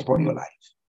released upon your life.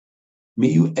 May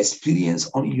you experience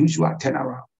unusual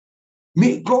turnaround.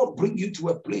 May God bring you to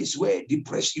a place where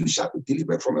depression, you shall be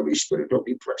delivered from every spirit of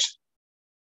depression.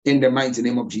 In the mighty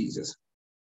name of Jesus.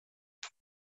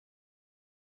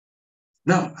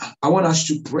 Now, I want us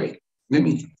to pray. Let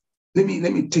me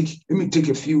take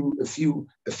a few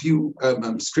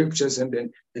scriptures and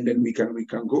then we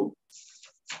can go.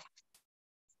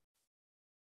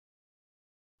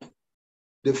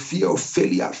 The fear of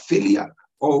failure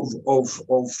of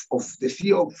the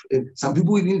fear of some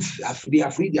people even they are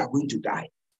afraid they are going to die.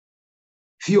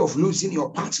 Fear of losing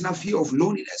your partner, fear of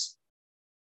loneliness.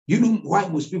 You know why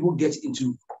most people get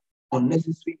into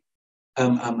unnecessary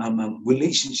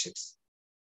relationships?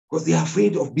 Because they are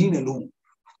afraid of being alone.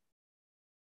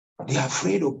 They are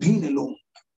afraid of being alone.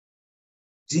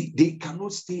 See, they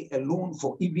cannot stay alone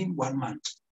for even 1 month.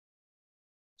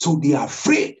 So they are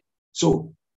afraid.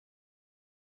 So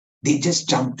they just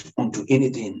jumped onto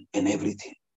anything and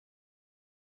everything.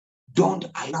 Don't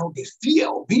allow the fear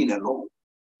of being alone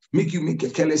make you make a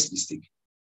careless mistake.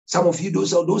 Some of you,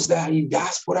 those that are in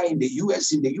diaspora in the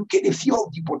US, in the UK, the fear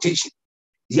of deportation.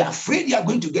 They are afraid they are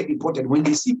going to get deported. When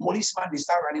they see policemen, they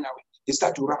start running away. They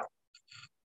start to run.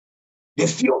 The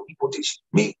fear of deportation.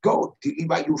 May God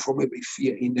deliver you from every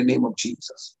fear in the name of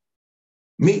Jesus.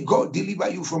 May God deliver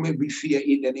you from every fear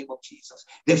in the name of Jesus.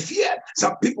 The fear,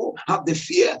 some people have the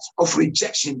fear of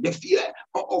rejection, the fear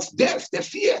of death, the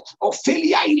fear of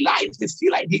failure in life. They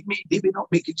feel like they may not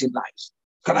make it in life.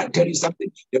 Can I tell you something?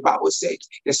 The Bible says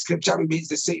the scripture remains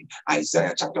the same.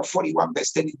 Isaiah chapter 41,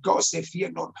 verse 10. God said,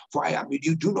 fear not, for I am with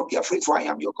you. Do not be afraid, for I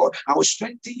am your God. I will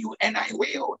strengthen you and I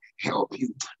will help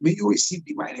you. May you receive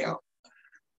divine help.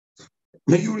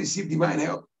 May you receive divine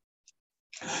help.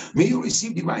 May you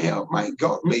receive divine help, my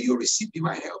God. May you receive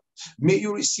divine help. May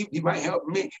you receive divine help.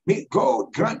 May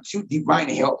God grant you divine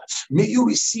help. May you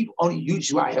receive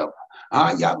unusual help.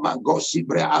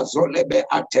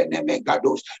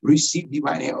 Receive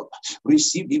divine help.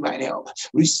 Receive divine help.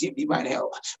 Receive divine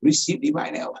help. Receive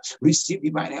divine help. Receive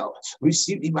divine help.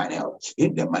 Receive divine help.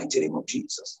 In the mighty name of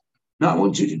Jesus. Now I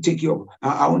want you to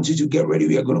I want you to get ready.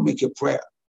 We are going to make a prayer.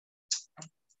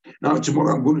 Now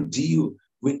tomorrow I'm going to deal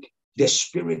with the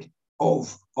spirit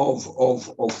of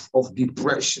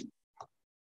depression.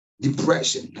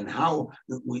 Depression and how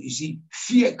you see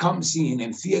fear comes in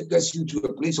and fear gets you to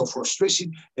a place of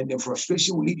frustration, and then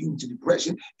frustration will lead you into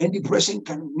depression, and depression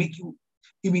can make you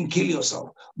even kill yourself.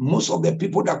 Most of the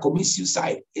people that commit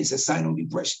suicide is a sign of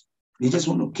depression. They just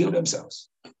want to kill themselves.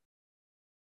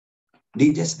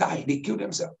 They just die. They kill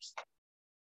themselves.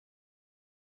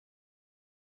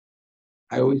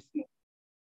 I always think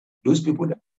those people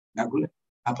that are going,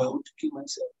 Papa, I want to kill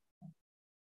myself.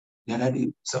 The other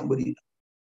day, somebody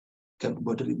kept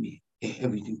bothering me. Hey,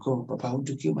 everything, come, Papa, I want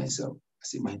to kill myself. I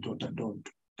said, my daughter, don't.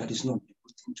 That is not a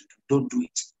good thing to do. Don't do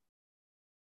it.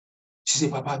 She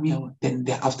said, Papa, me, then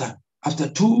after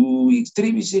 2 weeks,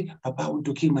 3 weeks, she said, Papa, I want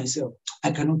to kill myself.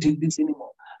 I cannot take this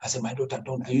anymore. I said, my daughter,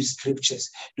 don't. I use scriptures.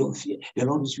 Don't fear. The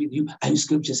Lord is with you. I use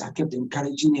scriptures. I kept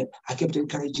encouraging her.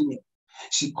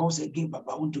 She calls again,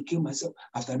 Papa, I want to kill myself.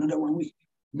 After another 1 week.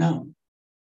 Now,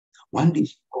 one day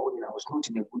she called and I was not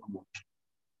in a good mood.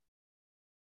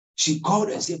 She called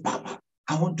and said, Papa,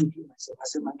 I want to kill myself. I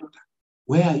said, my daughter,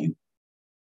 where are you?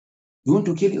 You want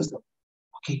to kill yourself?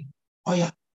 Okay. Oh,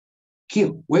 yeah.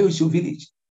 Kill. Where is your village?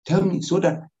 Tell me so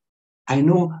that I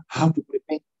know how to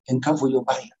prepare and come for your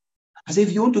burial. I said,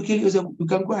 if you want to kill yourself, you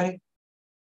can go ahead.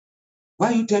 Why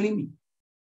are you telling me?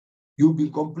 You've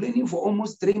been complaining for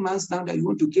almost 3 months now that you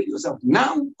want to kill yourself.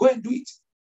 Now, go and do it.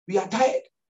 We are tired.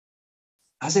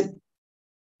 I said,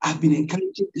 I've been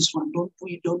encouraging this one. Don't do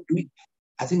it. Don't do it.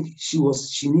 I think she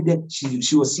was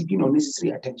seeking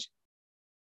unnecessary attention.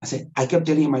 I said, I kept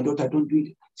telling my daughter, don't do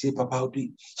it. She said, Papa, I'll do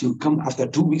it. She will come after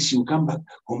 2 weeks. She will come back,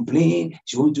 complain.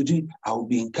 She wants to do it. I will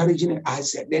be encouraging her. I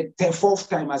said, the 4th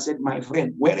time, I said, my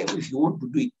friend, wherever if you want to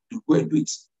do it, to go and do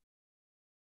it.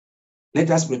 Let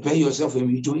us prepare yourself and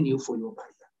we join you for your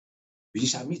burial. We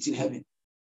shall meet in heaven.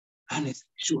 Honestly,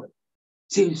 sure.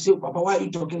 Say, Papa, why are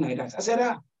you talking like that? I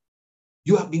said,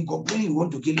 you have been complaining you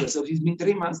want to kill yourself. It's been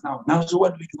 3 months now. Now, so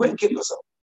what do you do? Go and kill yourself.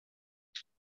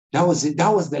 That was it. That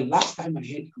was the last time I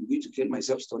heard I'm going to kill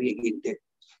myself story again.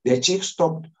 The chick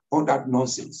stopped all that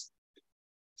nonsense.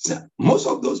 So most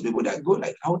of those people that go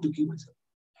like, I want to kill myself.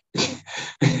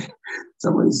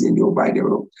 Somebody saying, you buy the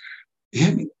road. You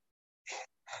hear me?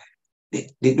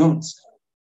 They don't.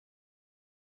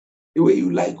 The way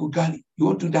you like Ugali, you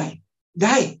want to die.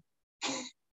 Die.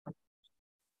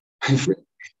 My friend.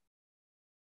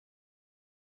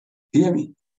 Hear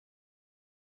me?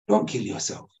 Don't kill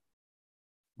yourself.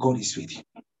 God is with you.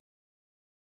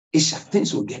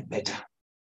 Things will get better.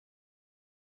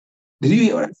 Did you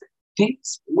hear what I said?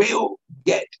 Things will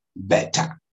get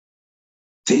better.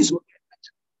 Things will get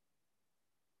better.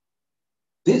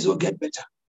 Things will get better.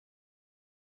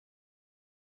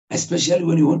 Especially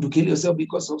when you want to kill yourself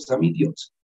because of some idiot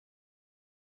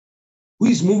who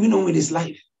is moving on with his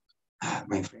life.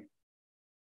 My friend.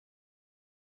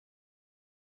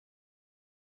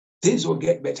 Things will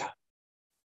get better.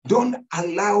 Don't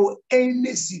allow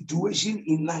any situation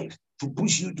in life to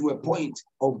push you to a point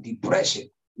of depression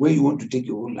where you want to take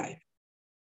your own life.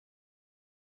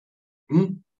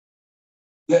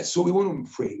 Yes, so we want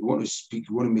to pray. We want to speak.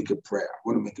 We want to make a prayer.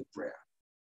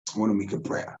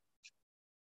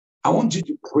 I want you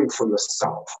to pray for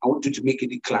yourself. I want you to make a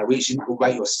declaration over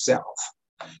yourself.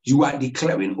 You are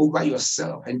declaring over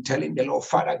yourself and telling the Lord,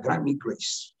 Father, grant me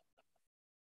grace.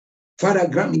 Father,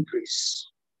 grant me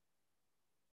grace.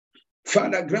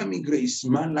 Father, grant me grace.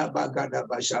 Father,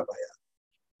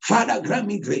 grant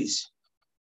me grace.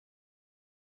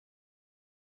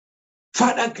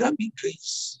 Father, grant me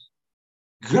grace.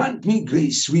 Grant me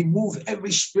grace. Remove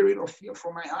every spirit of fear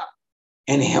from my heart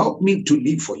and help me to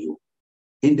live for you.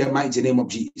 In the mighty name of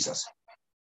Jesus.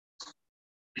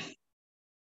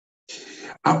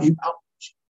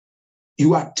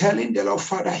 You are telling the Lord,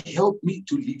 Father, help me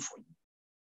to live for you.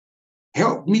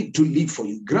 Help me to live for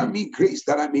you. Grant me grace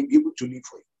that I may be able to live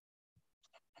for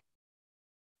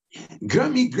you.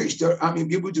 Grant me grace that I may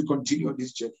be able to continue on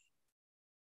this journey.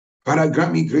 Father,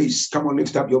 grant me grace. Come on,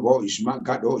 lift up your voice.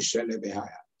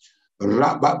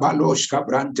 Rababalosh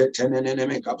kabrante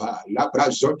tenenene kapa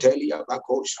labrazotelia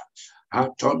bakosha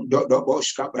atondo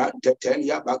dobosh kabrante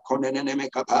telia bakonenene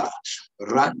kapa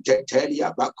rante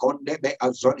telia bakonde be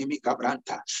azonimi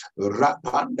kabranta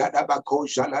rapanda da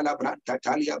bakosha la labranta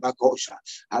talia bakosha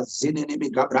azinenimi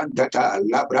kabranta ta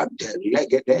labrante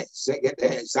legede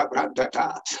segede zabranta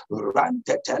ta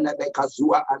rante telebe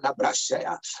kazua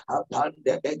alabrashea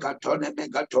apande begatone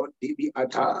megaton dibi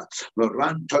ata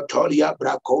ranto tolia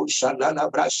brakosha la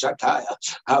brashataya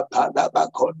apada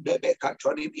bakonde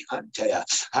bekatoni mi antea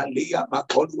alia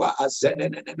makonwa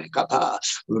azenene mekapa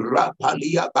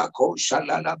rapalia bakosha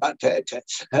la batete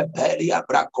peria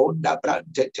brakonda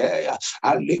brantetea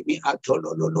alimi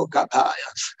atololo kapaya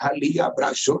alia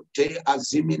brashonte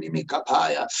azimini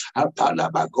mikapaya apala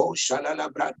bakosha la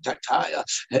brantataya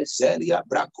ezelia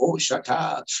brakosha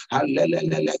ta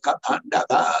alelele kapanda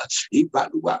ba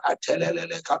ibalua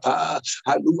atelele kapa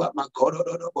alua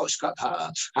makoro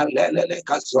boskapa alelele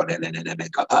kasonene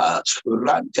kapa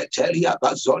rantetelia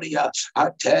bazoria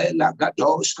Atela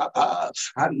Gados Kapa,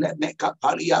 Alemeka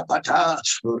Palia Pata,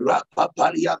 Rapa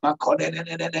Palia Makonene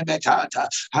Metata,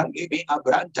 Halibi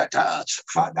Abrantata.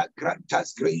 Father, grant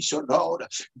us grace, O Lord,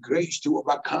 grace to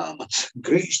overcome,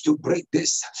 grace to break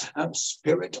this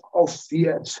spirit of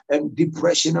fear and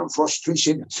depression and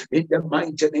frustration in the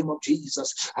mighty name of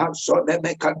Jesus.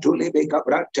 Asolemeka Tulibeka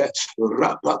Brante,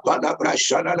 Rapa Palabra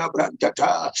Shalala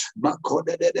Brantata,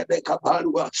 Makone de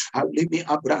Becapalua, Alimi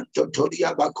Abranto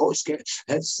Tolia Bakoske,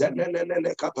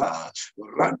 Selele Capa,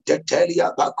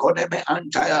 Rantetelia Baconeme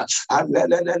Antaya,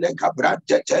 Alele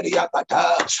Cabrante Telia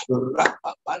Bata,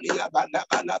 Rapa Palia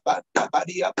Balabala Bata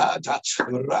Badia Bata,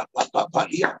 Rapa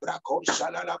Palia Braco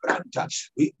Shalala Branta.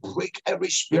 We break every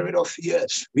spirit of fear.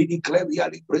 We declare we are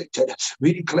liberated.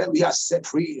 We declare we are set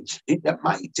free in the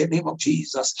mighty name of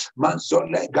Jesus.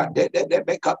 Manzolega de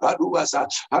Becaparuasa,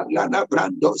 Alana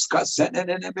Brandos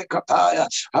Casenene Mecapaya,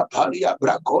 Apalia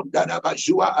Braconda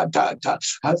Bajua Atata,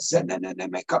 Asenene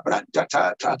Mecabranta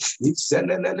Tata,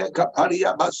 Iselele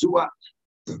Capalia Bazua.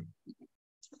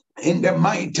 In the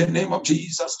mighty name of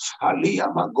Jesus, Alia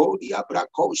Magodia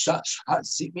Bracosha,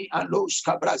 Asimi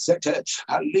Aloska Brazete,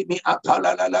 Alimi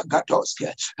Apalala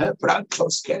Gatoske,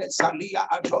 Brantoske, Salia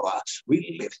Atoa.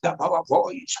 We lift up our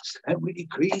voice and we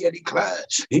decree and declare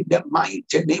in the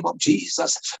mighty name of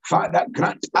Jesus, Father,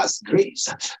 grant us grace,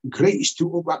 grace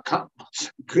to overcome,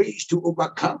 grace to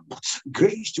overcome,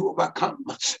 grace to overcome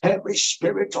every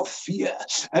spirit of fear,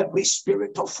 every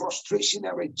spirit of frustration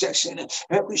and rejection,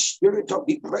 every spirit of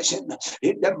depression.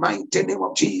 In the mighty name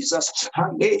of Jesus,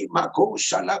 in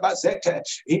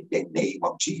the name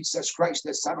of Jesus Christ,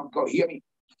 the Son of God, hear me.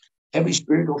 Every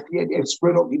spirit of fear, the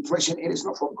spirit of depression, it is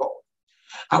not from God.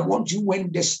 I want you,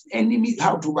 when the enemy,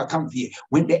 how to overcome fear.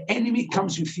 When the enemy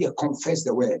comes with fear, confess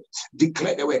the word,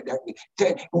 declare the word.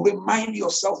 Remind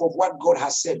yourself of what God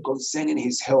has said concerning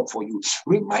his help for you.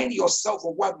 Remind yourself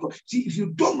of what God. See, if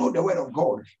you don't know the word of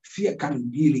God, fear can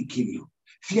really kill you.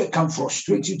 Fear can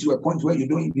frustrate you to a point where you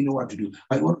don't even know what to do.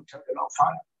 I want to tell the Lord,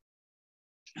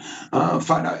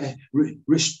 Father,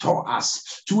 restore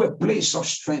us to a place of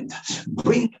strength.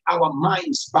 Bring our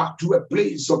minds back to a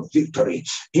place of victory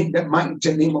in the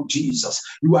mighty name of Jesus.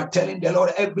 You are telling the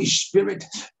Lord every spirit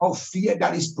of fear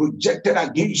that is projected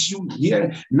against you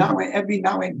here now and every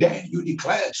now and then you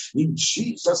declare in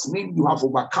Jesus' name you have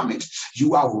overcome it.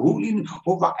 You are ruling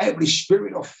over every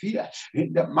spirit of fear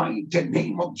in the mighty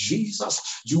name of Jesus.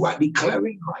 You are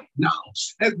declaring right now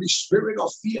every spirit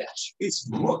of fear is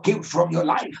broken from your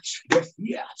life. The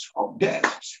fear of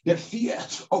death, the fear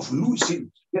of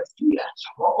losing, the fear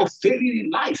of failing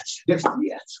in life, the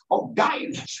fear of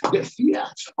dying, the fear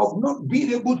of not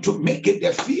being able to make it,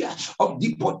 the fear of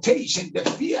deportation, the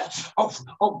fear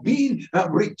of being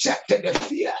rejected, the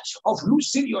fear of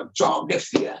losing your job, the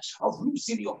fear of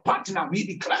losing your partner. We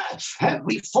declare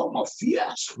every form of fear,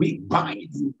 we bind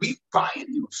you, we bind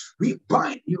you, we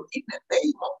bind you in the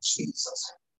name of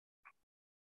Jesus.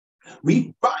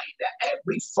 We bind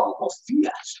every form of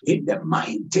fear in the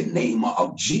mighty name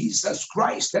of Jesus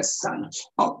Christ, the Son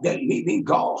of the living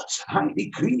God. I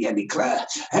decree and declare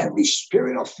every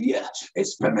spirit of fear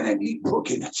is permanently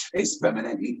broken. It's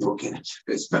permanently broken.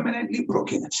 It's permanently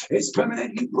broken. It's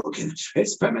permanently broken.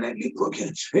 It's permanently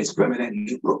broken. It's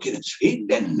permanently broken. In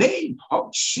the name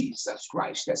of Jesus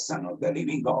Christ, the Son of the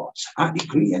living God. I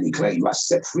decree and declare you are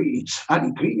set free. I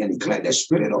decree and declare the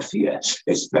spirit of fear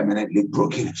is permanently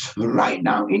broken. Right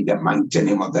now, in the mighty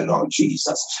name of the Lord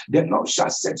Jesus, the Lord shall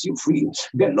set you free.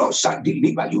 The Lord shall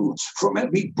deliver you from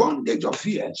every bondage of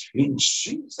fear. In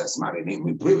Jesus' mighty name,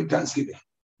 we pray with thanksgiving.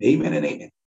 Amen and amen.